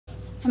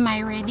Am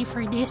I ready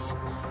for this?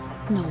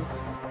 No.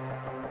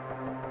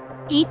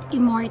 8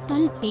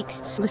 Immortal Peaks.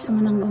 Gusto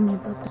mo nang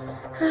gumibot.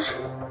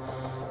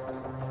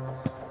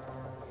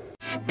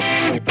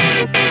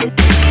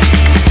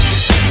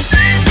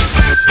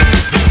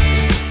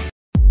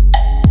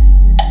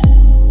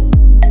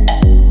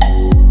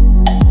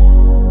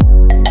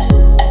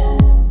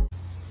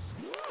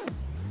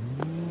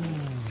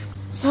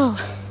 So,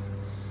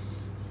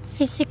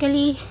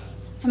 physically,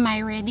 am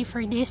I ready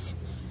for this?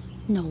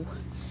 No.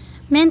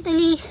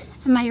 Mentally,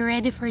 am I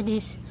ready for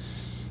this?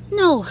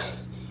 No.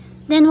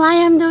 Then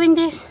why I'm doing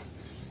this?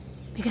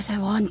 Because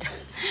I want.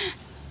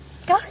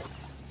 Let's go.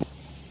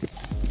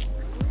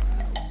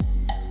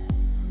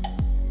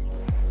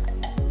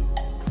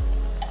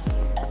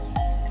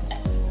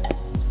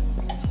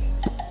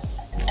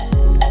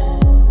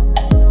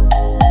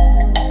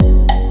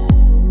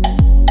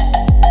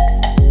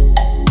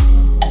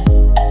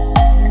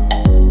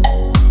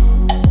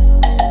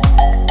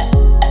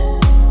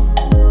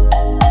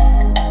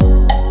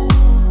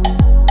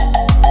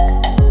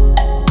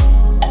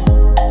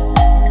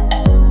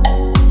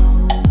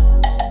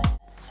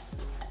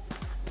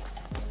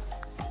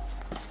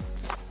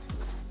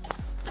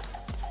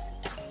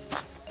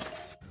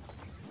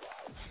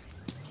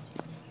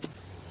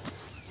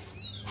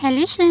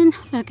 Hallöchen!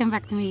 Welcome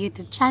back to my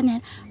YouTube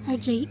channel.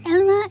 RJ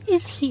Elma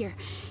is here.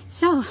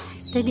 So,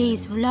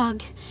 today's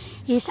vlog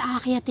is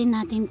aakyatin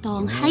natin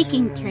tong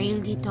hiking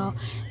trail dito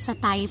sa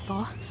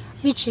Taipo,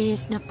 which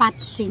is the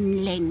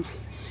Patsin Leng.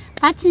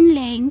 Patsin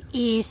Leng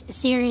is a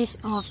series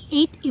of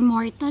 8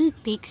 immortal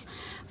peaks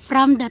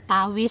from the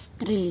Taoist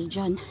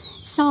Religion.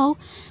 So,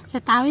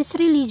 sa Taoist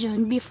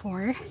Religion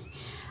before,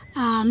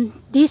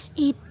 these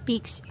 8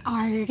 peaks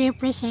are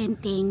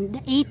representing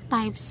the 8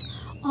 types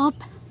of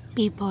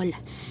people: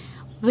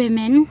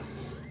 women,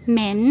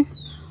 men,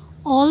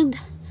 old,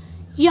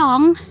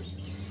 young,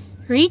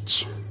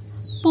 rich,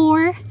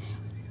 poor,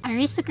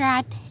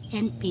 aristocrat,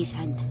 and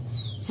peasant.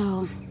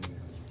 So,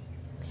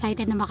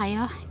 excited na ba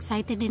kayo?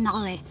 Excited din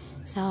ako eh.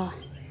 So,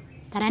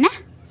 tara na!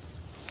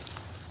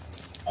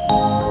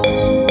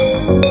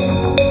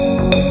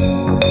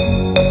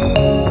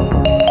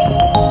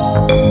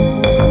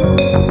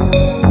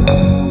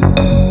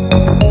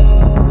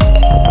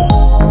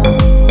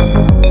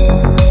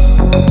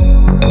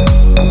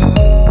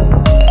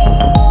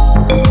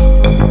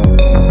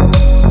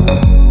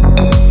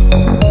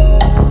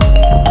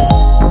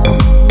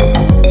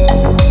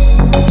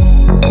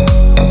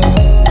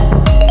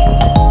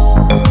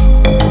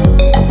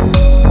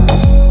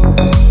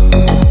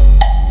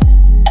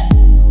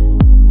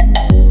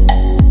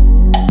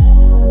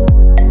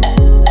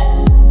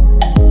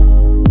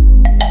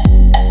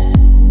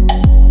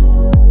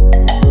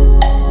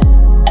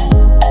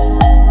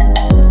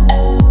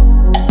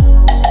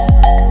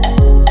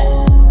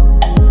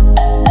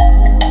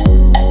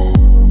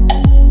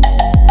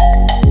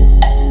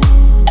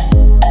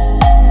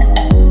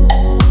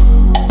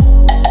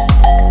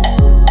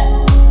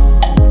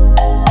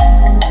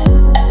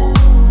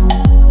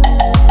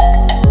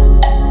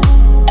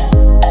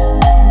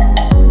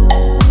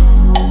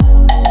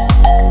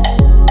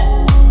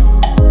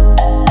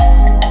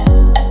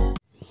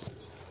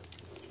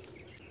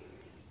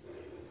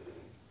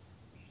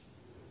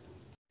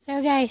 So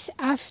guys,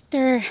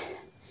 after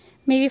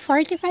maybe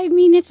 45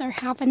 minutes or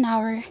half an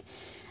hour,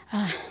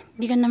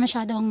 di ko na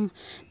masyadong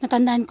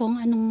natandaan kung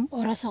anong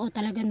oras ako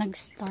talaga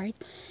nag-start.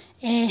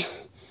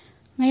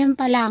 Ngayon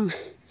pa lang,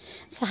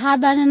 sa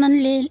haba na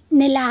ng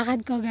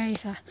nilakad ko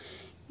guys,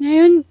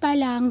 ngayon pa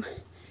lang,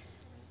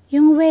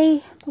 yung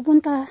way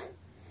pupunta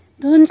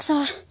dun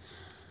sa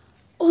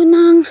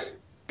unang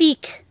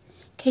peak.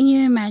 Can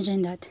you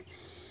imagine that?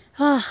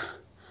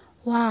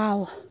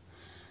 Wow.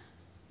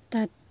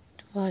 That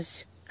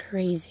was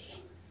crazy.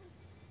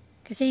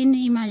 Kasi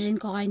in-imagine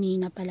ko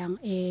kanina pa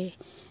lang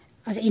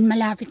as in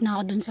malapit na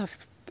ako dun sa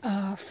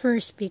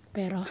first peak,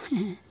 pero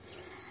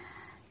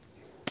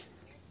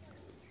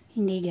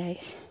hindi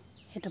guys,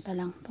 ito pa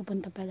lang,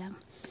 papunta pa lang.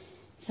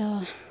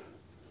 So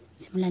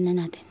simulan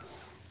na natin.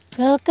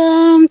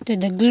 Welcome to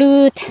the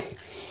glute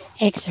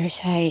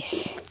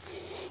exercise.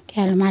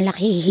 Kaya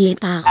malaki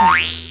hihita ako.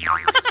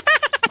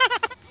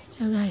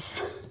 So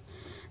guys,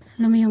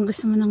 alam mo yung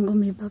gusto mo nang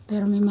gumiba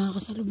pero may mga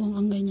kasalubong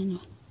kang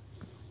ganyan, no?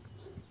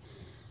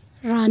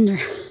 Runner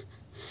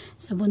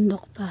sa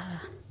bundok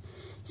pa.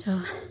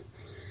 So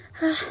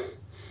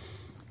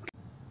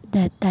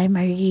that time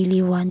I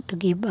really want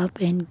to give up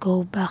and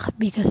go back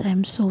because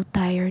I'm so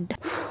tired.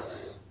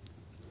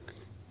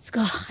 Let's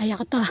go, kaya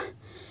ko to.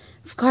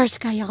 Of course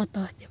kaya ko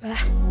to, diba?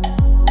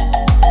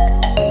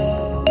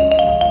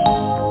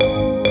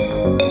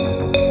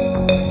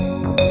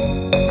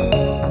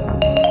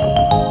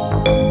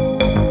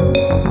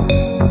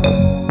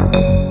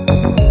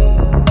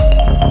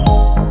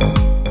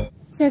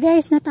 So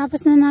guys,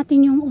 natapos na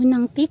natin yung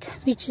unang peak,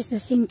 which is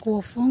the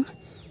HONGKONG FUNG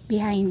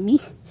behind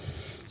me.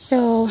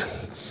 So,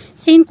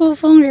 HONGKONG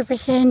FUNG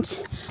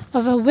represents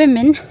of a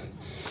woman.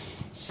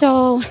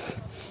 So,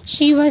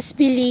 she was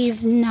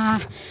believed na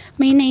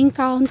may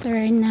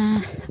na-encounter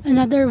na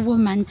another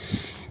woman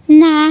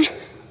na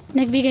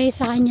nagbigay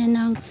sa kanya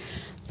ng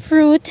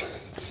fruit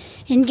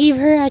and give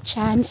her a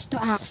chance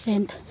to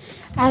ascend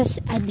as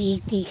a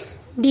deity.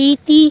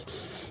 Deity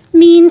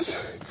means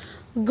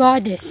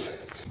goddess.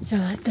 So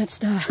that's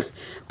the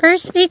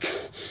first peak,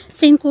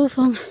 HONGKONG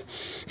FUNG.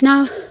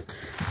 Now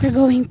we're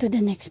going to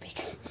the next peak.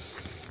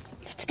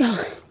 Let's go.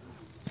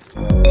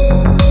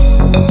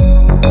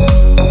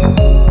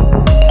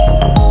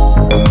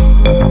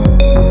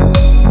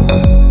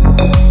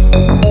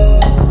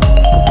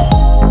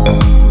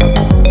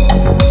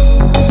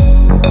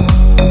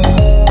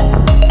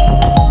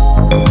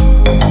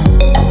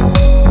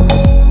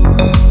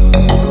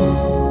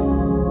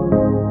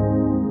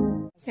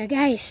 So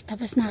guys,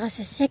 tapos na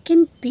ako sa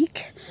second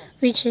peak,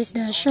 which is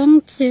the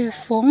SHEUNG TSZ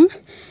FUNG.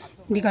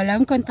 Hindi ko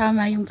alam kung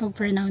tama yung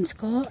pag-pronounce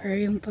ko or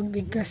yung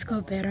pagbigkas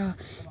ko, pero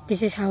this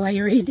is how I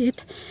read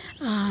it.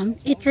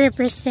 It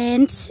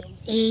represents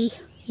a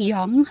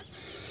young,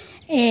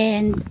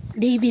 and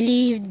they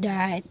believe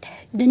that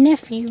the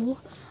nephew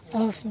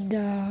of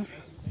the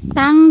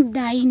Tang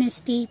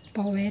Dynasty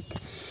poet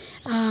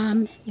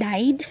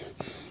died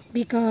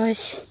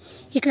because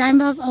he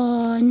climbed up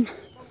on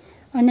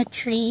a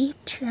tree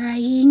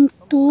trying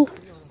to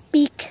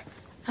pick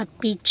a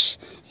peach,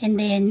 and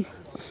then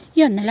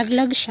yun,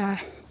 nalaglag siya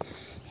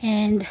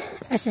and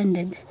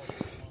ascended.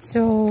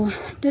 So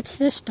that's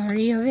the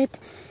story of it,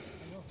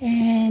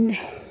 and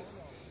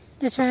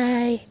that's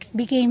why it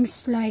became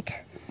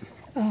like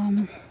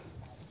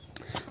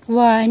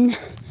one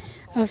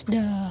of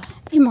the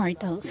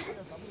immortals.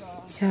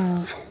 So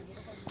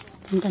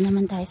punta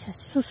naman tayo sa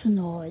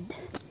susunod.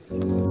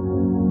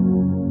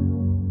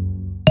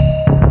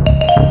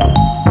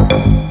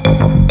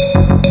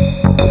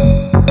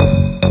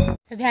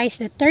 So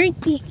guys, the third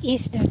peak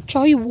is the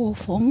KWU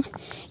FUNG.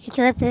 It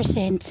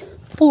represents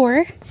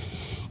poor,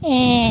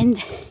 and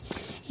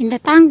in the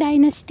Tang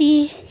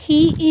Dynasty,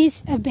 he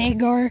is a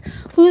beggar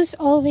who's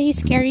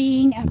always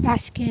carrying a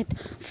basket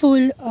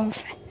full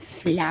of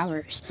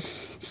flowers.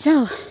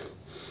 So,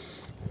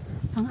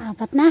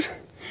 pang-apat na.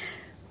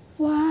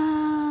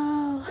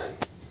 Wow!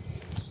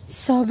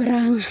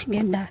 Sobrang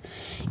ganda.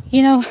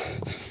 You know,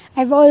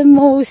 I've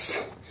almost,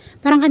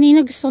 parang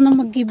kanina gusto na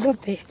mag-give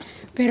up eh.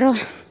 Pero,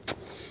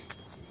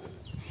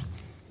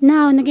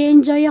 now,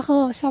 nag-e-enjoy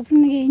ako.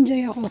 Sobrang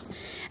nag-e-enjoy ako.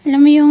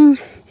 Alam mo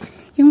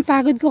yung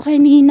pagod ko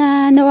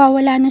kanina,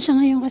 nawawala na siya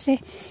ngayon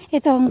kasi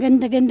ito, ang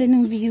ganda-ganda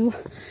ng view.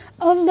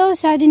 Although,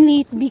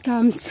 suddenly, it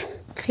becomes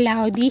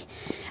cloudy.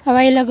 A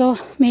while ago,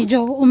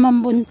 medyo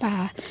umambon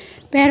pa.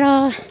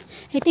 Pero,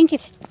 I think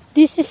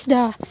this is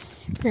the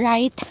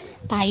right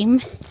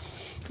time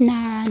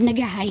na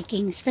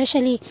nag-hiking.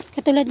 Especially,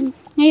 katulad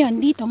ngayon,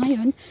 dito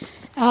ngayon,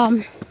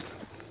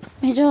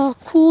 medyo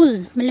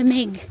cool,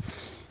 malamig.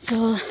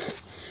 So,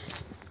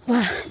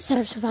 wow,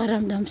 sarap sa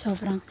pakiramdam.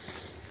 Sobrang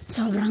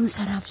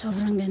sarap,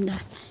 sobrang ganda.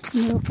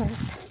 And look at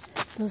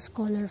those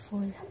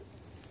colorful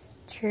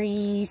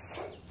trees.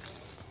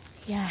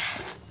 Yeah,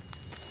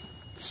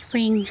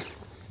 spring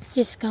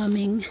is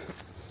coming,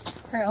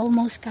 or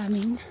almost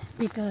coming,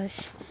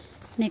 because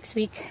next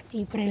week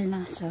April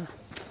na. So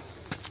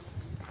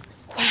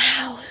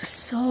wow,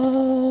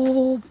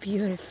 so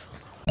beautiful.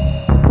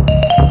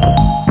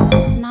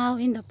 Now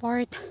in the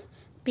fourth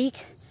peak,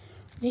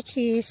 which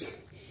is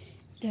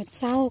the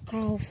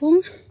HONGKONG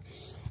FUNG,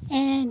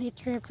 and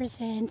it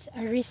represents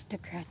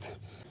aristocrat.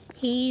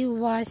 He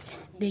was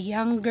the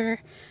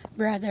younger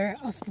brother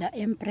of the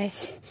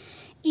empress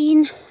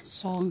in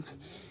Song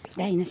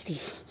Dynasty.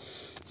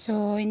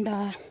 So in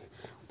the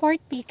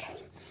fourth peak,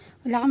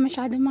 wala ka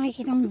masyadong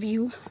makikitang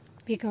view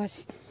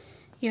because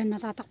yun,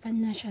 natatakpan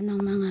na siya ng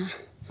mga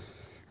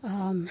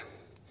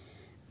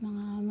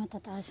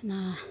matataas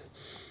na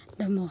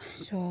damo.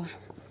 So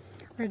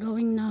we're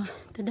going now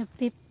to the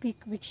fifth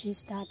peak, which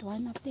is that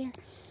one up there,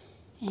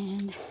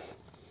 and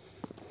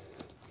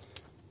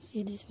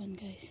see this one,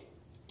 guys.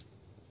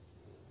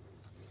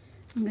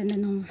 Ang ganda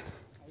nung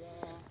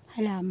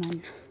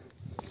halaman.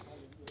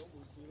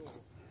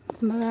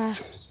 Kumbaga,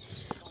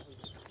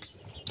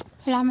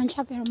 halaman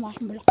siya pero mukha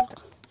siyang bulaklak.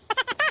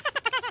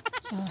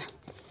 So,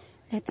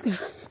 let's go.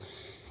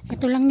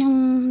 Ito lang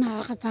yung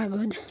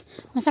nakakapagod.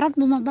 Masarap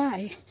bumaba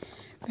eh.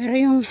 Pero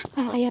yung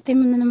kakayatin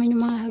mo na naman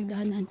yung mga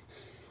hagdanan.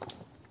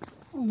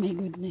 Oh my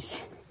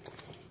goodness.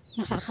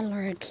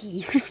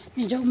 Nakakalarky.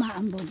 Medyo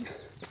umaambon.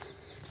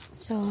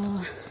 So,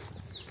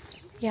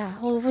 yeah,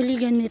 hopefully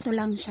ganito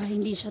lang siya.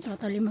 Hindi siya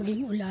totally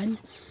maging ulan.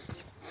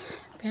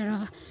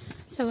 Pero,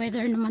 sa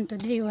weather naman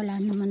today, wala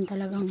naman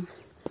talagang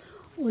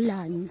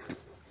ulan.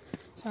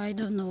 So, I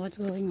don't know what's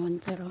going on.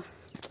 Pero,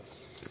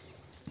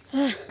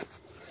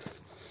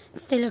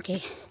 still okay.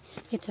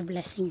 It's a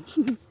blessing.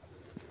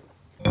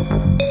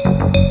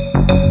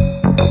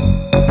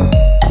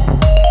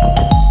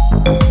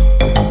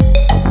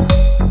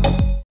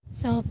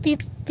 So,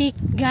 fifth peak,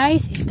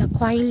 guys, is the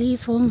KWU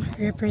FUNG,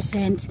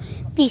 represents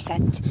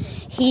peasant.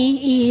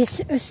 He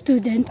is a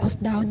student of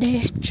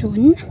Vlogday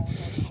Guys,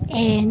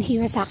 and he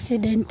was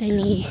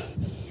accidentally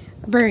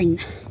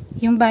burned.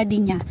 Yung body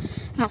niya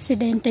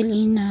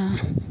accidentally na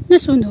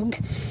nasunog,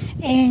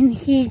 and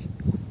he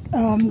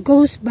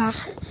goes back,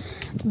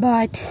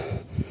 but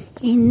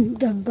in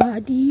the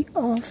body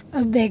of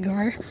a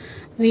beggar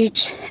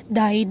which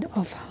died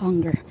of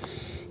hunger.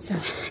 So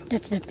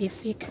that's the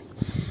 5th week.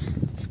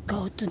 Let's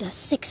go to the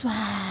 6th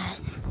one.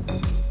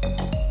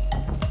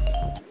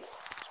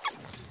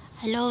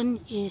 Alone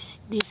is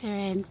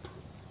different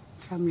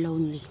from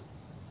lonely.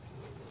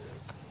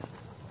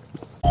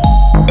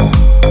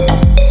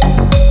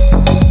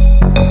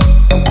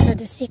 So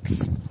the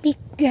 6th peak,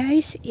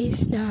 guys,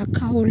 is the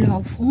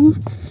KWU FUNG.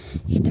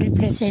 It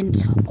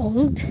represents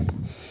old.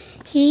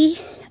 He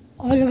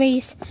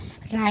always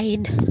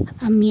ride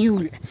a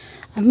mule.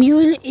 A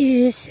mule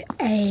is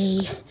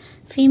a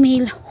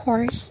female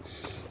horse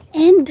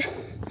and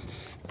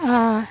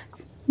a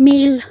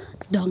male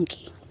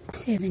donkey.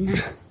 7 na.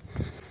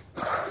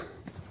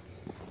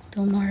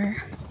 2 more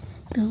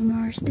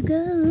to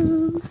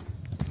go.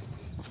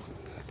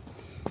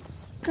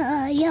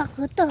 Kaya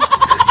ko to.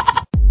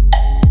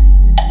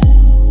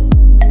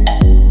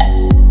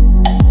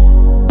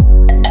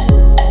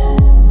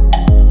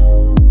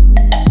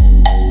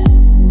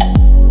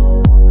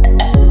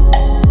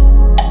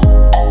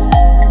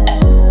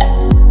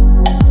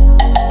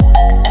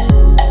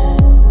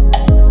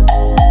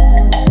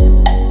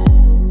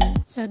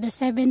 So the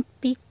 7th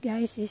peak,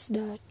 guys, is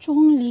the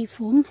HONGKONG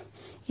FUNG.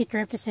 It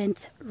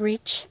represents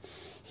rich.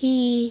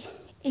 He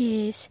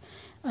is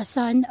a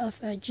son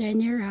of a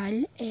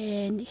general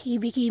and he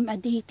became a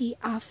deity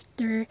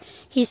after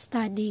he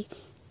studied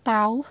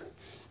Tao,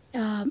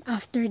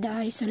 after the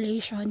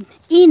isolation,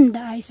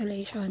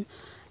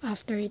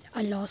 after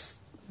a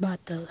lost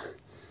battle.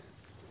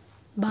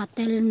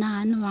 Battle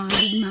na ano, mga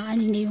digmaan,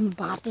 hindi yung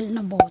battle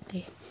na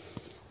bote.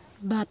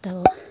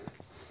 Battle.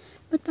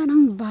 Ba't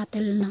parang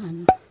battle na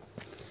ano?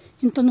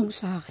 Yung tunog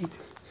sa akin.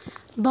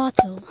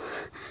 Battle.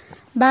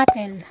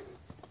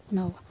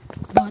 No.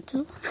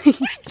 Bottle.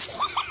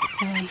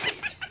 So,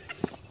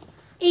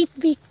 8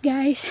 peak,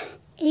 guys.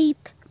 8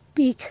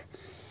 peak.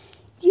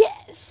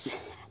 Yes!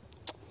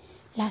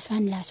 Last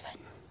one.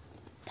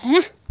 Tara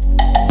na!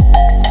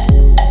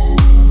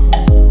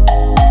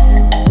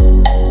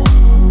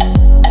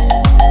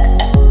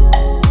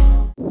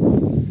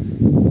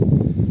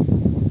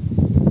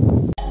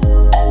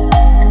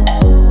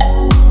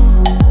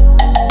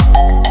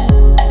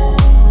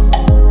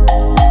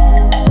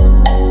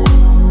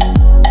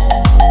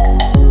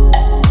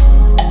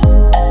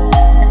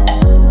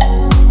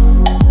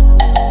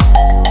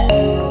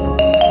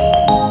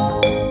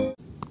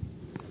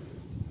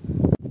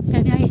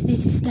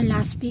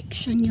 Peak,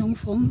 SHEUNG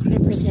FUNG,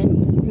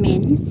 represent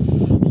men.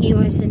 He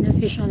was an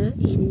official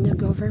in the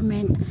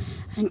government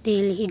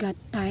until he got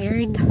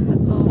tired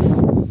of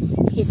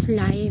his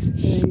life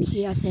and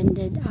he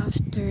ascended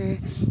after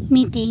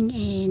meeting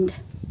and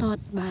taught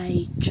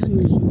by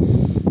Chunling.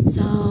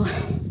 So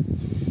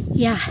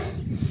yeah,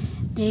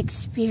 the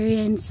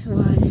experience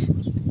was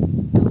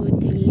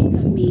totally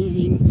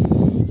amazing.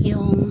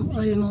 Yung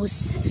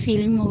almost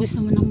feeling mo gusto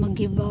mo nang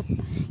mag-give up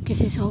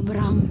kasi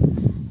sobrang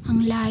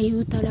ang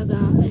layo talaga,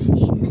 as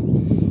in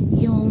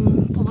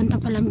yung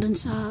pupunta pa lang dun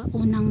sa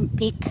unang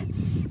peak,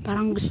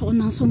 parang gusto ko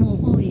nang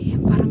sumuko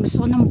parang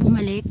gusto ko nang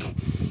bumalik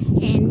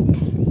and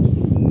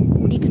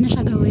hindi ko na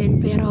siya gawin,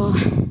 pero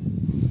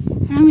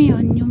alam mo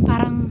yun, yung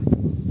parang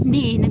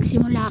hindi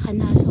nagsimula ka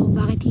na, so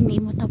bakit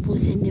hindi mo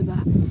tapusin, diba?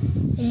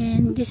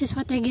 And this is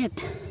what I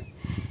get.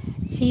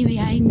 See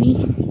behind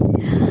me?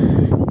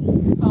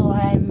 Oh,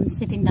 I'm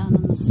sitting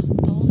down on a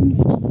stone,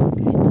 which is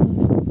kind of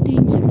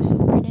dangerous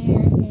over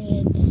there,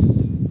 and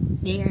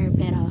there,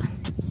 pero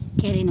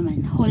carry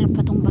naman, whole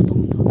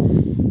batong-batong to.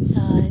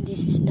 So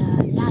this is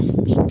the last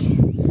peak,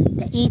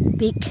 the 8th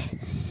peak,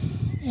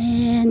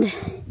 and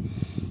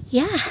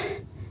yeah,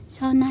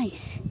 so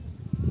nice.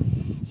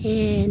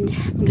 And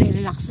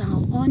magre-relax lang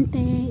ako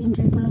konti,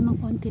 enjoy ko lang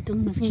ng konti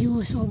itong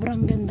view,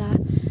 sobrang ganda,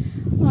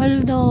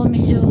 although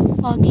medyo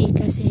foggy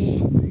kasi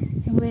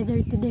yung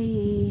weather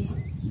today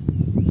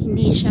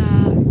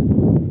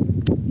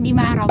hindi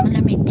maaraw,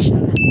 malamig siya,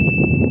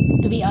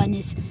 to be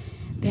honest.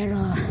 Pero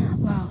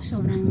wow,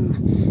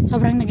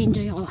 sobrang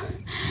nag-enjoy ako.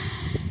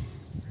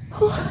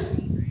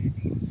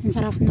 Ang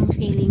sarap ng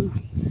feeling,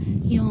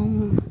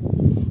 yung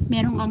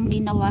meron kang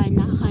ginawa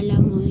na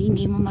akala mo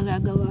hindi mo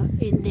magagawa,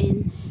 and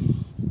then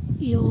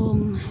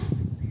yung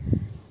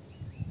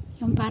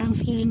parang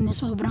feeling mo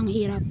sobrang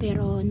hirap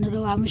pero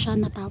nagawa mo siya,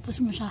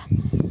 natapos mo siya,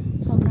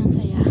 sobrang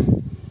saya.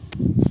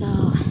 So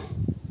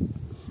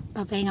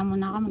papahinga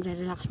muna ako,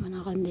 magre-relax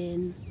muna ako, and then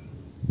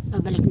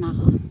babalik na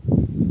ako.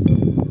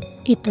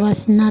 It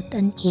was not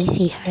an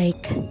easy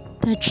hike.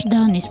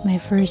 Touchdown is my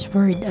first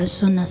word as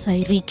soon as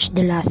I reached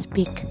the last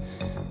peak.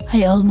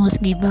 I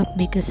almost gave up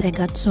because I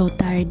got so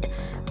tired,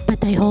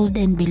 but I hold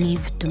and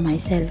believed to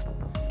myself.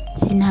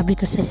 Sinabi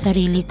ko sa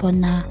sarili ko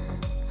na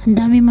ang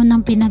dami mo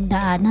nang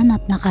pinagdaanan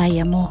at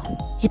nakaya mo.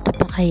 Ito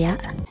pa kaya?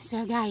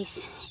 So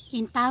guys,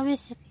 in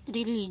Taoist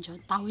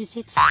Religion,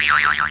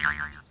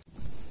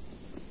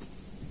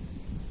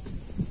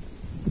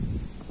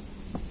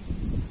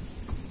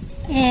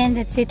 and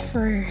that's it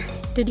for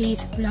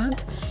today's vlog,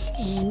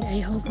 And I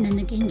hope na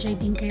nag-enjoy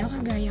din kayo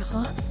kagaya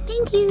ko.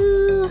 Thank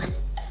you!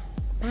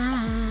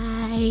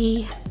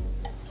 Bye!